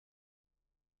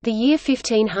The year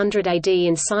 1500 AD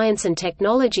in science and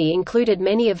technology included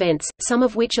many events, some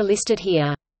of which are listed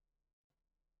here.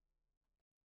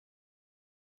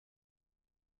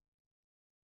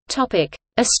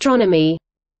 Astronomy.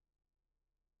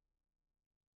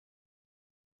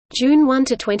 June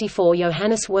 1–24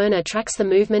 Johannes Werner tracks the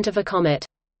movement of a comet.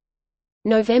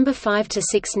 November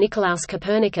 5–6 Nicolaus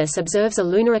Copernicus observes a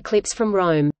lunar eclipse from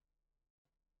Rome.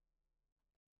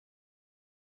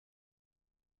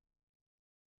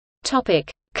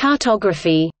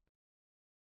 Cartography.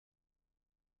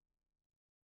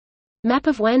 Map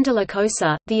of Juan de la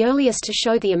Cosa, the earliest to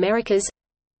show the Americas.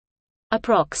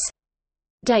 Approx.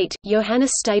 Date: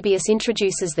 Johannes Stabius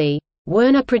introduces the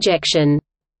Werner projection.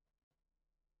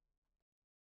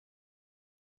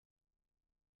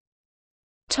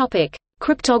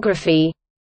 Cryptography.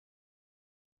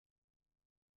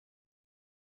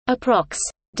 Approx.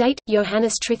 Date: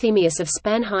 Johannes Trithemius of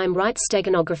Spanheim writes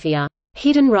Steganographia,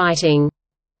 hidden writing.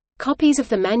 Copies of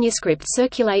the manuscript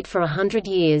circulate for 100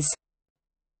 years.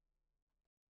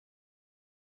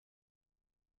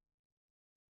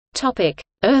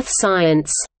 Earth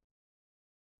science.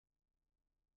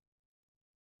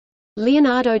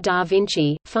 Leonardo da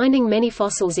Vinci, finding many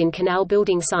fossils in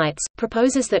canal-building sites,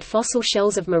 proposes that fossil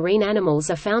shells of marine animals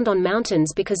are found on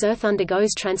mountains because Earth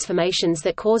undergoes transformations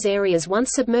that cause areas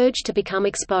once submerged to become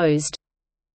exposed.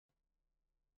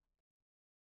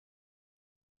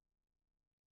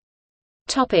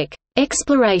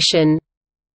 Exploration.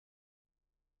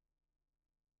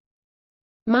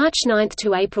 March 9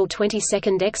 to April 22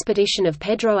 expedition of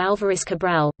Pedro Álvares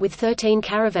Cabral, with 13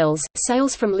 caravels,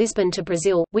 sails from Lisbon to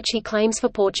Brazil, which he claims for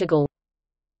Portugal.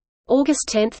 August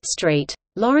 10 Street.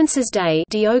 Lawrence's Day,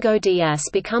 Diogo Dias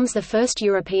becomes the first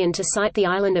European to sight the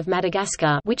island of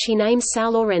Madagascar, which he names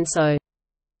São Lourenço.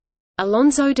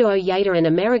 Alonso de Ojeda and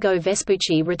Amerigo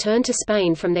Vespucci return to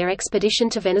Spain from their expedition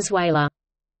to Venezuela.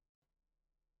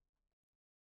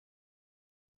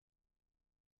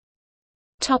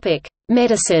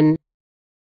 Medicine.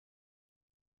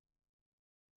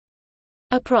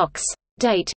 Approx.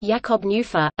 Date: Jakob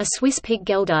Neuffer, a Swiss pig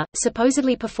gelder,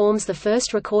 supposedly performs the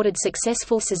first recorded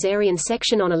successful caesarean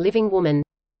section on a living woman.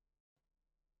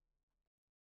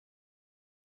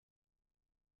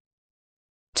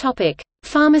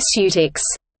 Pharmaceutics.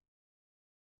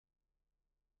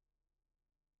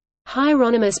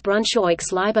 Hieronymus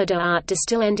Brunschauich's Liber de Arte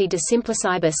Distillandi de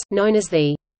Simplicibus, known as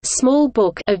the Small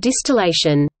Book of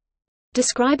Distillation,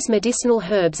 describes medicinal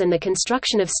herbs and the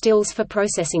construction of stills for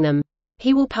processing them.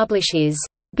 He will publish his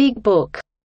Big Book,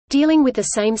 dealing with the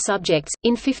same subjects,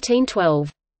 in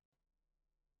 1512.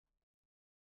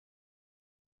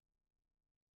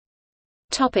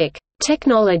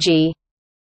 Technology.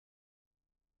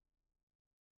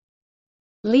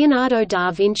 Leonardo da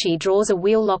Vinci draws a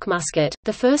wheel-lock musket,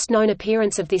 the first known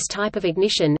appearance of this type of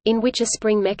ignition, in which a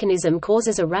spring mechanism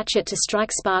causes a ratchet to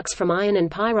strike sparks from iron and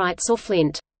pyrites or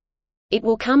flint. It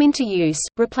will come into use,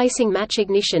 replacing match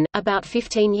ignition, about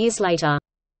 15 years later.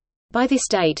 By this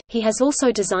date, he has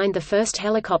also designed the first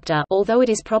helicopter, although it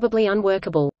is probably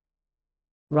unworkable.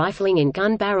 Rifling in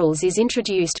gun barrels is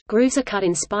introduced, grooves are cut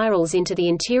in spirals into the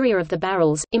interior of the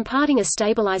barrels, imparting a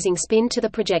stabilizing spin to the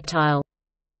projectile.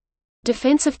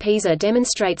 Defense of Pisa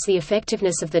demonstrates the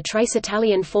effectiveness of the Trace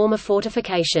Italian form of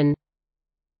fortification.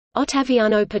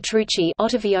 Ottaviano Petrucci,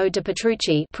 Ottavio de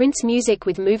Petrucci prints music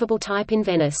with movable type in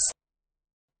Venice.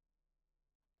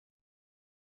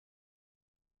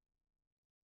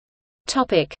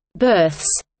 Births.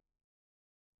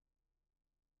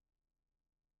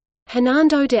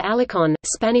 Hernando de Alarcón,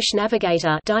 Spanish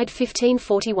navigator, died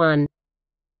 1541.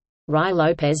 Ruy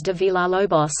López de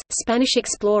Villalobos, Spanish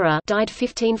explorer, died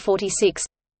 1546.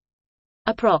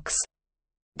 Approx.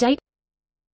 Date: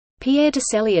 Pierre de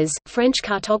Celiers, French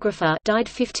cartographer, died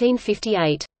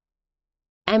 1558.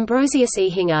 Ambrosius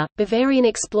Ehinger, Bavarian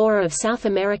explorer of South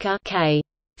America, c.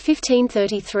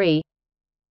 1533.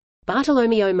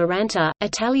 Bartolomeo Miranta,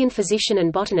 Italian physician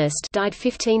and botanist, died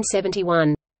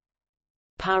 1571.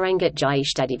 Parangat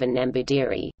Jayashtadivan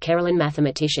Nambudiri, Kerala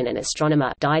mathematician and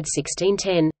astronomer, died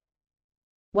 1610.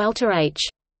 Walter H.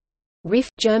 Riff,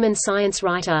 German science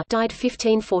writer, died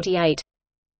 1548.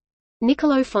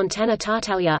 Niccolò Fontana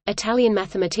Tartaglia, Italian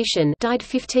mathematician, died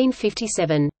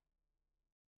 1557.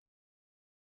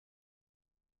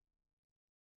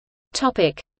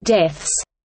 Deaths.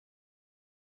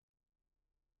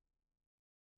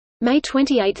 May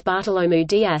 28 – Bartolomeu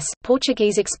Dias,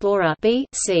 Portuguese explorer,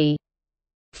 b.c.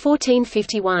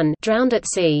 1451, drowned at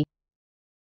sea.